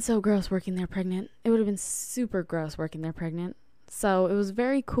would have been so gross working there pregnant. It would have been super gross working there pregnant. So it was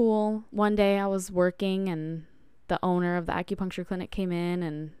very cool. One day I was working and the owner of the acupuncture clinic came in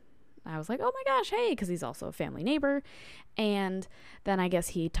and I was like, oh my gosh, hey, because he's also a family neighbor. And then I guess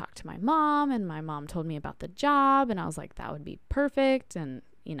he talked to my mom and my mom told me about the job and I was like, that would be perfect. And,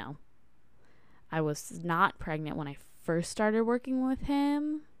 you know, I was not pregnant when I first started working with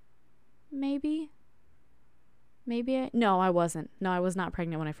him. No, I wasn't. No, I was not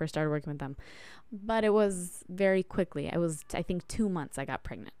pregnant when I first started working with them. But it was very quickly. I was, I think, 2 months I got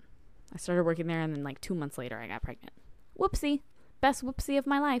pregnant. I started working there and then like 2 months later I got pregnant. Whoopsie. Best whoopsie of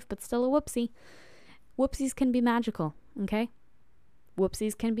my life, but still a whoopsie. Whoopsies can be magical, okay?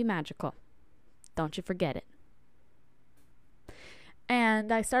 Whoopsies can be magical. Don't you forget it.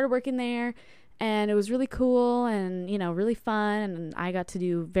 And I started working there and it was really cool and, you know, really fun. And I got to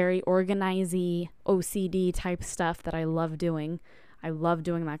do very organizy, OCD type stuff that I love doing. I love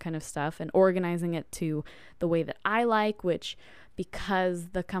doing that kind of stuff and organizing it to the way that I like, which because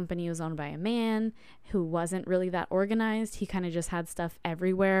the company was owned by a man who wasn't really that organized, he kind of just had stuff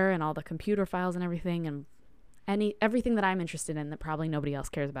everywhere and all the computer files and everything and everything that I'm interested in that probably nobody else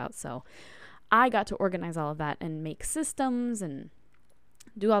cares about. So I got to organize all of that and make systems and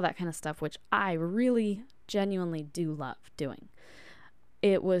do all that kind of stuff, which I really genuinely do love doing.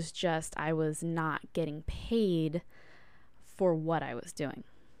 It was just I was not getting paid for what I was doing.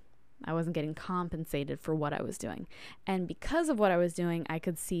 I wasn't getting compensated for what I was doing. And because of what I was doing, I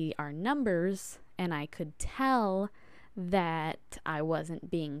could see our numbers and I could tell that I wasn't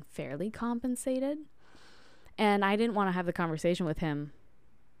being fairly compensated. And I didn't want to have the conversation with him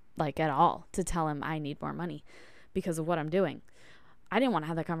like at all to tell him I need more money because of what I'm doing. I didn't want to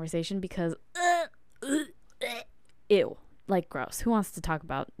have that conversation because ew, like gross. Who wants to talk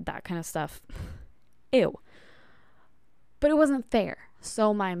about that kind of stuff? Ew. But it wasn't fair.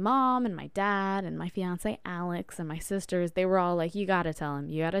 So my mom and my dad and my fiance Alex and my sisters, they were all like, you got to tell him.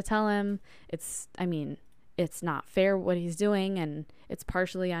 You got to tell him. It's not fair what he's doing and it's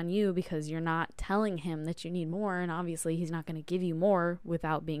partially on you because you're not telling him that you need more and obviously he's not going to give you more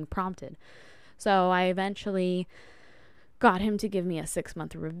without being prompted. So I eventually got him to give me a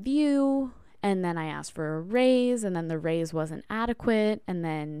 6-month review and then I asked for a raise and then the raise wasn't adequate and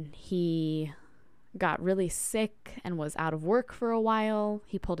then he got really sick and was out of work for a while.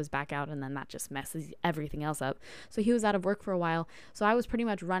 He pulled his back out and then that just messes everything else up. So he was out of work for a while. So I was pretty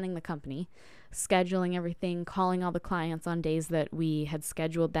much running the company, scheduling everything, calling all the clients on days that we had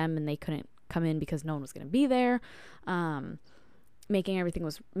scheduled them and they couldn't come in because no one was going to be there. Making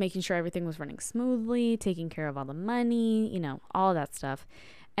sure everything was running smoothly, taking care of all the money, you know, all that stuff.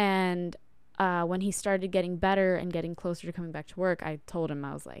 And when he started getting better and getting closer to coming back to work, I told him,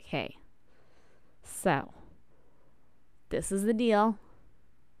 I was like, hey, so this is the deal.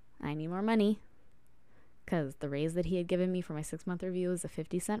 I need more money because the raise that he had given me for my 6-month review is a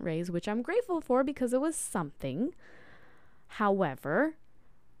 50-cent raise, which I'm grateful for because it was something. However,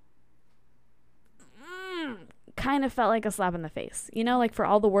 kind of felt like a slap in the face, you know, like for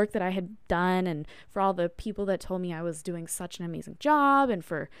all the work that I had done and for all the people that told me I was doing such an amazing job and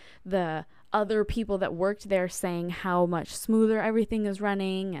for the other people that worked there saying how much smoother everything is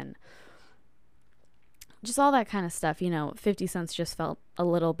running and just all that kind of stuff, you know, 50 cents just felt a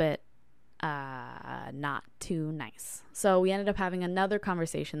little bit not too nice. So we ended up having another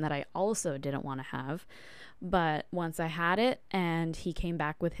conversation that I also didn't want to have. But once I had it and he came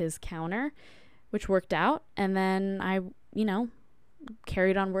back with his counter, which worked out. And then I, you know,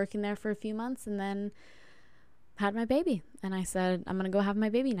 carried on working there for a few months and then had my baby. And I said, I'm going to go have my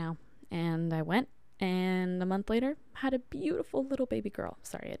baby now. And I went and a month later had a beautiful little baby girl.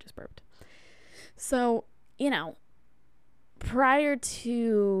 Sorry, I just burped. So, you know, prior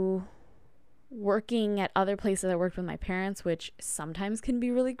to working at other places, I worked with my parents, which sometimes can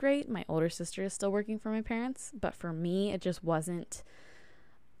be really great. My older sister is still working for my parents, but for me, it just wasn't.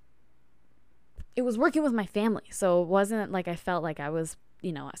 It was working with my family, so it wasn't like I felt like I was,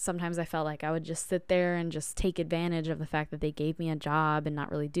 you know, sometimes I felt like I would just sit there and just take advantage of the fact that they gave me a job and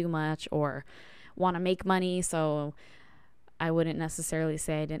not really do much or want to make money, so I wouldn't necessarily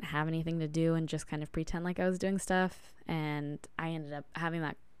say I didn't have anything to do and just kind of pretend like I was doing stuff. And I ended up having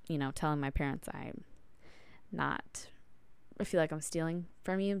that, you know, telling my parents I feel like I'm stealing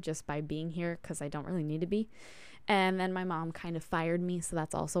from you just by being here because I don't really need to be. And then my mom kind of fired me, so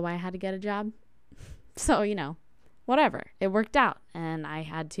that's also why I had to get a job. So, you know, whatever. It worked out. And I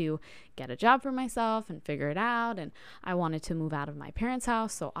had to get a job for myself and figure it out. And I wanted to move out of my parents'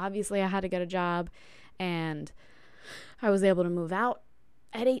 house, so obviously I had to get a job. And I was able to move out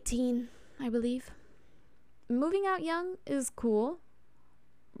at 18, I believe. Moving out young is cool.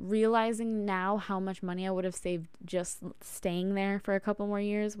 realizing now how much money I would have saved just staying there for a couple more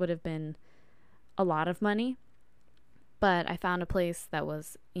years would have been a lot of money. But I found a place that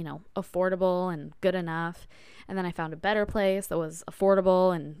was, affordable and good enough. And then I found a better place that was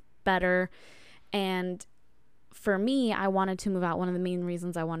affordable and better. And for me, I wanted to move out. One of the main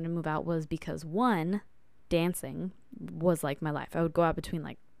reasons I wanted to move out was because, one, dancing was like my life. I would go out between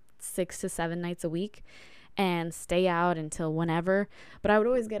like 6 to 7 nights a week and stay out until whenever. But I would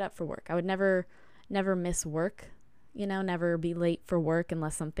always get up for work. I would never miss work, never be late for work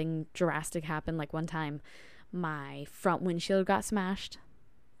unless something drastic happened. Like one time, my front windshield got smashed.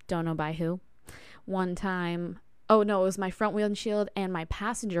 Don't know by who. One time, it was my front windshield and my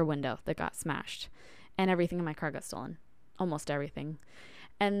passenger window that got smashed. And everything in my car got stolen. Almost everything.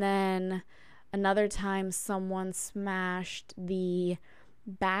 And then another time, someone smashed the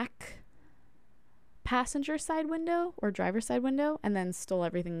back passenger side window or driver's side window and then stole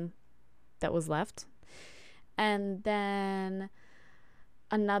everything that was left. And then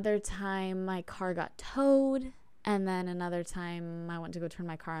another time my car got towed, and then another time I went to go turn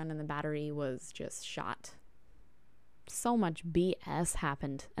my car on and the battery was just shot. So much BS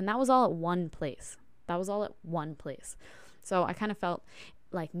happened, and that was all at one place. So I kind of felt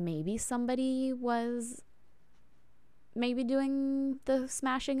like maybe somebody was doing the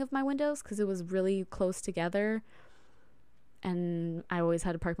smashing of my windows because it was really close together. And I always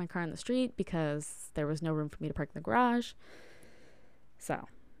had to park my car on the street because there was no room for me to park in the garage. So,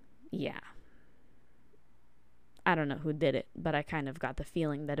 yeah. I don't know who did it, but I kind of got the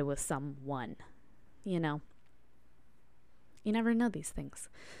feeling that it was someone, You never know these things.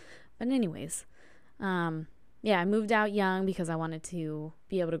 But anyways, I moved out young because I wanted to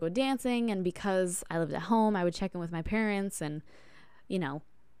be able to go dancing, and because I lived at home, I would check in with my parents, and,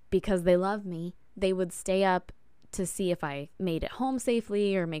 because they love me, they would stay up to see if I made it home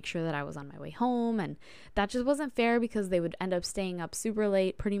safely or make sure that I was on my way home. And that just wasn't fair because they would end up staying up super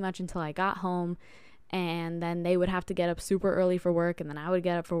late pretty much until I got home. And then they would have to get up super early for work, and then I would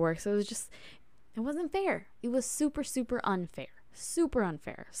get up for work. So it wasn't fair. It was super, super unfair. Super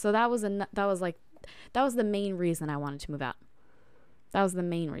unfair. So that was the main reason I wanted to move out. That was the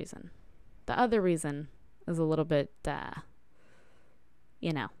main reason. The other reason is a little bit, I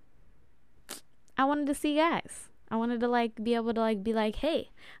wanted to see guys. I wanted to be able to be like, hey,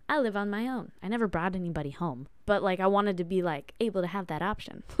 I live on my own. I never brought anybody home, but I wanted to be able to have that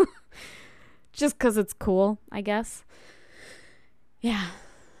option. Just because it's cool, I guess. Yeah.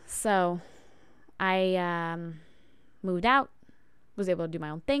 So I moved out, was able to do my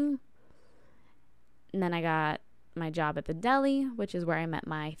own thing. And then I got my job at the deli, which is where I met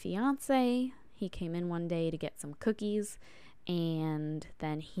my fiance. He came in one day to get some cookies, and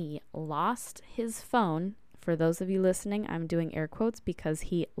then he lost his phone. For those of you listening, I'm doing air quotes because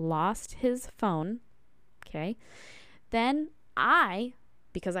he lost his phone. Okay. Then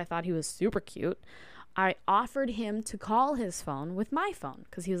because I thought he was super cute, I offered him to call his phone with my phone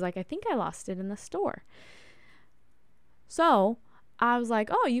because he was like, I think I lost it in the store. So I was like,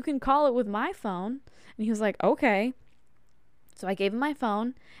 oh, you can call it with my phone. And he was like, okay. So I gave him my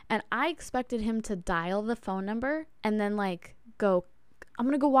phone, and I expected him to dial the phone number and then go, I'm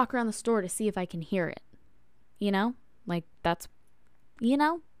going to go walk around the store to see if I can hear it. That's,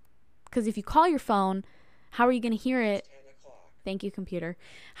 because if you call your phone, how are you going to hear it? Thank you, computer.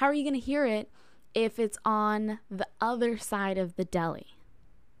 How are you going to hear it if it's on the other side of the deli?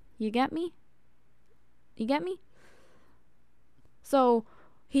 You get me? So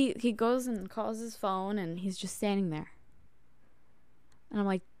he goes and calls his phone, and he's just standing there. And I'm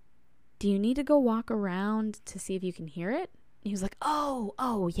like, do you need to go walk around to see if you can hear it? And he was like,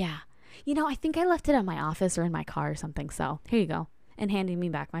 oh, yeah. I think I left it at my office or in my car or something. So here you go. And handing me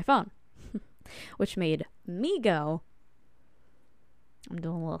back my phone, which made me go, I'm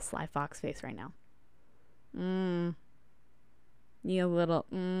doing a little Sly Fox face right now.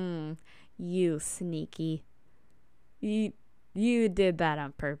 You sneaky. You did that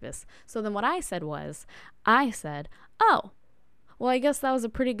on purpose. So then what I said, oh, well, I guess that was a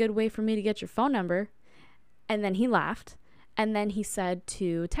pretty good way for me to get your phone number. And then he laughed. And then he said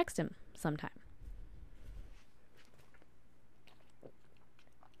to text him sometime.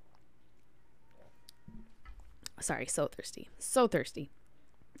 Sorry, so thirsty.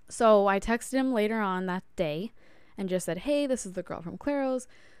 So I texted him later on that day and just said, hey, this is the girl from Claro's.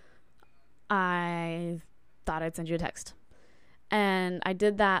 I thought I'd send you a text. And I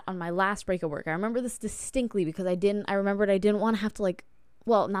did that on my last break at work. I remember this distinctly because I remembered I didn't want to have to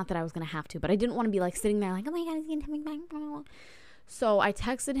not that I was going to have to, but I didn't want to be sitting there oh my God, he's going to come back. So I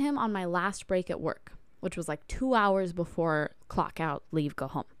texted him on my last break at work. which was like 2 hours before clock out, leave, go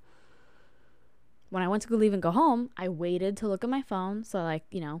home. When I went to go leave and go home, I waited to look at my phone. So like,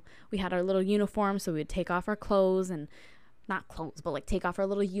 we had our little uniform, so we'd take off our clothes and not clothes, but like take off our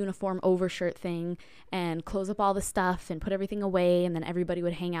little uniform overshirt thing and close up all the stuff and put everything away. And then everybody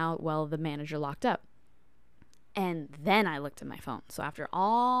would hang out while the manager locked up. And then I looked at my phone. So after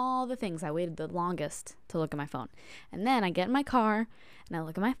all the things, I waited the longest to look at my phone. And then I get in my car and I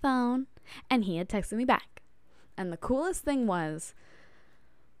look at my phone and he had texted me back. And the coolest thing was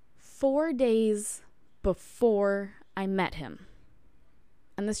 4 days before I met him.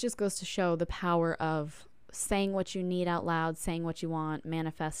 And this just goes to show the power of saying what you need out loud, saying what you want,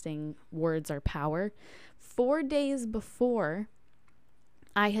 manifesting. Words are power. 4 days before,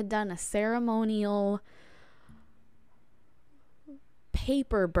 I had done a ceremonial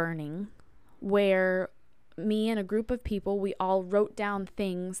paper burning where me and a group of people, we all wrote down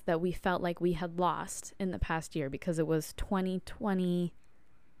things that we felt like we had lost in the past year, because it was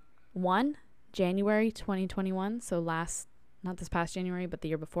 2021, January 2021. So not this past January, but the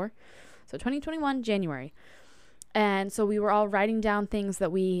year before. So 2021, January. And so we were all writing down things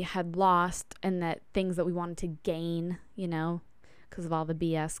that we had lost and that things that we wanted to gain, because of all the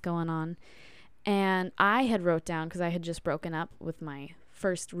BS going on. And I had wrote down, because I had just broken up with my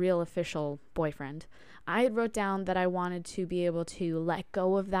first real official boyfriend, I had wrote down that I wanted to be able to let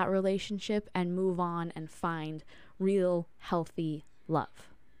go of that relationship and move on and find real healthy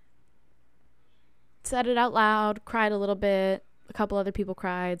love. Said it out loud, cried a little bit. A couple other people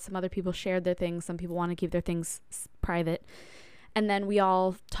cried. Some other people shared their things. Some people want to keep their things private. And then we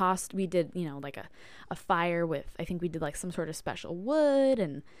all we did, like a fire with, I think we did like some sort of special wood,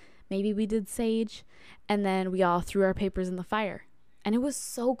 and maybe we did sage. And then we all threw our papers in the fire. And it was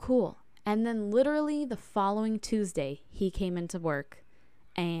so cool. And then literally the following Tuesday, he came into work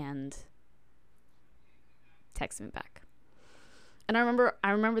and texted me back. And I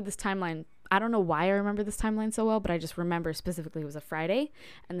remember this timeline. I don't know why I remember this timeline so well, but I just remember specifically it was a Friday,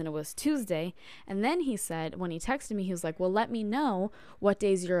 and then it was Tuesday. And then he said, when he texted me, he was like, well, let me know what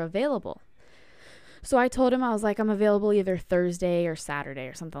days you're available. So I told him, I was like, I'm available either Thursday or Saturday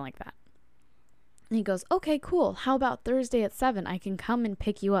or something like that. And he goes, okay, cool. How about Thursday at 7? I can come and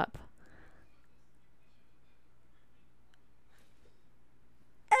pick you up.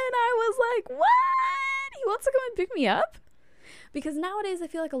 And I was like, what? He wants to come and pick me up? Because nowadays I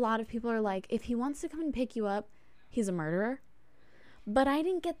feel like a lot of people are like, if he wants to come and pick you up, he's a murderer. But I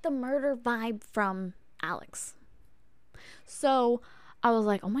didn't get the murder vibe from Alex. So I was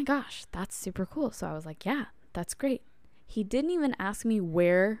like, oh my gosh, that's super cool. So I was like, yeah, that's great. He didn't even ask me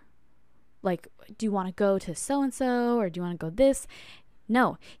where, like, do you want to go to so-and-so or do you want to go this?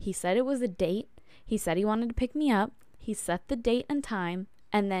 No, he said it was a date. He said he wanted to pick me up. He set the date and time,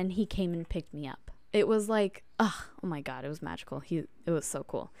 and then he came and picked me up. It was like, oh my God, it was magical. It was so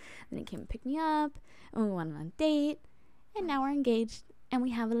cool. Then he came and picked me up, and we went on a date, and now we're engaged, and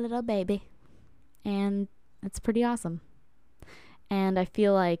we have a little baby. And it's pretty awesome. And I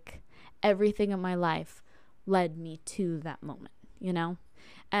feel like everything in my life led me to that moment,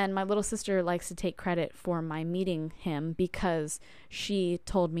 And my little sister likes to take credit for my meeting him because she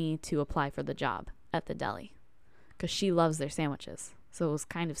told me to apply for the job at the deli because she loves their sandwiches. So it was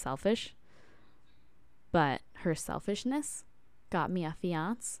kind of selfish. But her selfishness got me a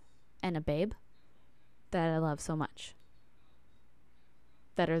fiance and a babe that I love so much.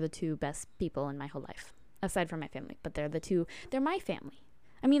 That are the two best people in my whole life, aside from my family. But they're my family.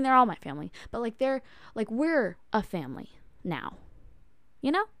 I mean, they're all my family. But we're a family now.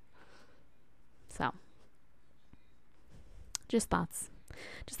 So, just thoughts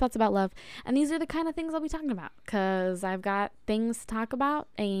about love. And these are the kind of things I'll be talking about because I've got things to talk about,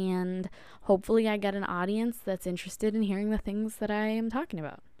 and hopefully I get an audience that's interested in hearing the things that I am talking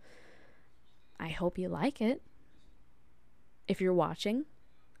about. I hope you like it. If you're watching,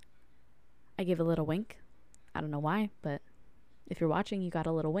 I give a little wink. I don't know why, but if you're watching, you got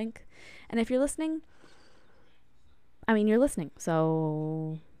a little wink. And if you're listening, you're listening.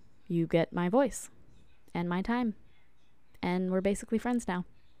 So you get my voice and my time. And we're basically friends now.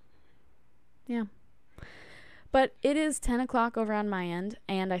 Yeah. But it is 10 o'clock over on my end,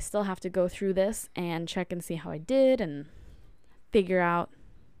 and I still have to go through this and check and see how I did and figure out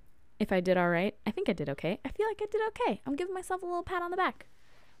if I did all right. I think I did okay. I feel like I did okay. I'm giving myself a little pat on the back.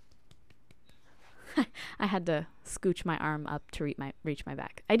 I had to scooch my arm up to reach my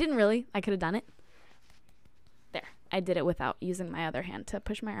back. I didn't really. I could have done it. There. I did it without using my other hand to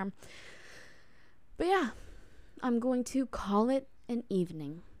push my arm. But yeah. I'm going to call it an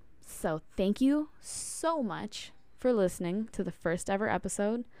evening. So thank you so much for listening to the first ever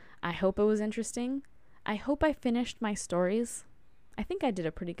episode. I hope it was interesting. I hope I finished my stories. I think I did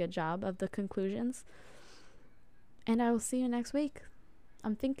a pretty good job of the conclusions. And I will see you next week.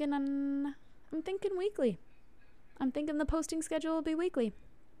 I'm thinking weekly. I'm thinking the posting schedule will be weekly.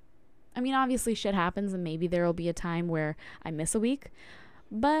 I mean, obviously shit happens and maybe there will be a time where I miss a week,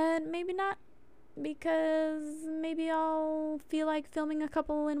 but maybe not, because maybe I'll feel like filming a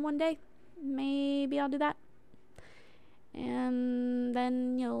couple in one day. Maybe I'll do that. And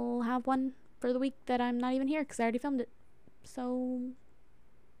then you'll have one for the week that I'm not even here because I already filmed it. So,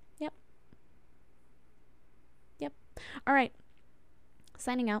 yep. All right.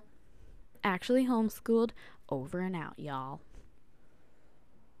 Signing out. Actually homeschooled, over and out, y'all.